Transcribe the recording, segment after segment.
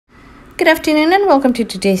Good afternoon and welcome to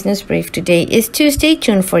today's news brief. Today is Tuesday,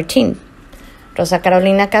 June 14th. Rosa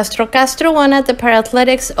Carolina Castro won at the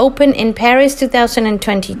Parathletics Open in Paris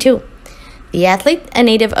 2022. The athlete, a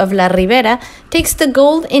native of La Ribera, takes the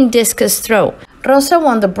gold in discus throw. Rosa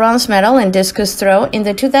won the bronze medal in discus throw in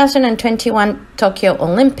the 2021 Tokyo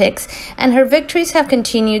Olympics, and her victories have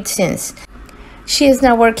continued since. She is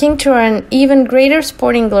now working to earn even greater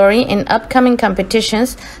sporting glory in upcoming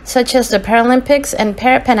competitions such as the Paralympics and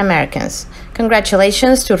Pan Americans.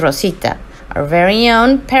 Congratulations to Rosita, our very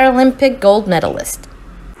own Paralympic gold medalist.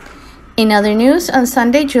 In other news, on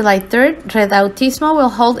Sunday, July 3rd, Red Autismo will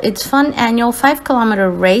hold its fun annual 5-kilometer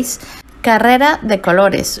race, Carrera de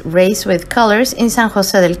Colores, Race with Colors, in San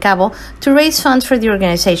Jose del Cabo to raise funds for the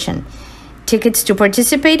organization. Tickets to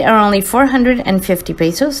participate are only 450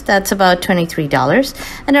 pesos, that's about $23,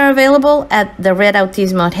 and are available at the Red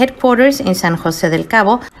Autismo headquarters in San Jose del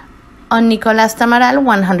Cabo on Nicolás Tamaral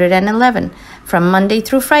 111, from Monday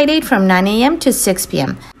through Friday from 9 a.m. to 6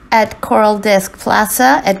 p.m. At Coral Desk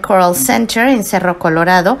Plaza at Coral Center in Cerro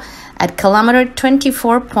Colorado at kilometer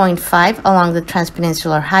 24.5 along the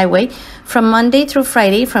Transpeninsular Highway from Monday through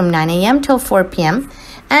Friday from 9 a.m. till 4 p.m.,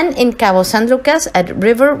 and in Cabo-San-Lucas at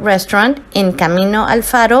River Restaurant in Camino Al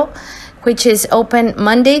Faro, which is open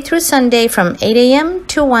Monday through Sunday from 8 a.m.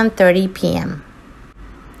 to 1:30 p.m.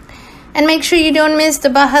 And make sure you don't miss the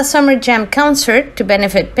Baja Summer Jam concert to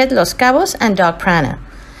benefit Pet Los Cabos and Dog Prana.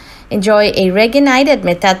 Enjoy a reggae night at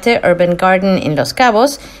Metate Urban Garden in Los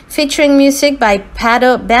Cabos, featuring music by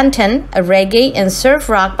Pato Banton, a reggae and surf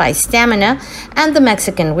rock by Stamina, and the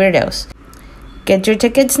Mexican Weirdos. Get your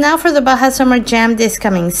tickets now for the Baja Summer Jam this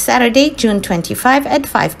coming Saturday, June 25 at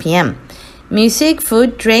 5 p.m. Music,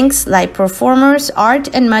 food, drinks, live performers, art,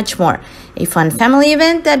 and much more. A fun family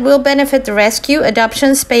event that will benefit the rescue,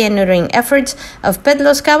 adoption, spay and neutering efforts of Pet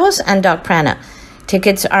Los Cabos and Dog Prana.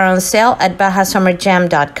 Tickets are on sale at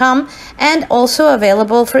bajasummerjam.com and also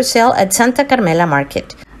available for sale at Santa Carmela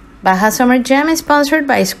Market. Baja Summer Jam is sponsored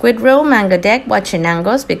by Squid Row, Mango Deck,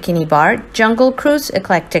 Huachinangos, Bikini Bar, Jungle Cruise,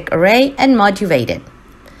 Eclectic Array, and Motivated.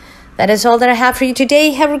 That is all that I have for you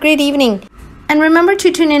today. Have a great evening. And remember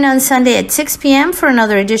to tune in on Sunday at 6 p.m. for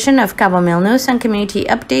another edition of Cabomilnews and Community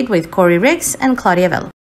Update with Corey Riggs and Claudia Velo.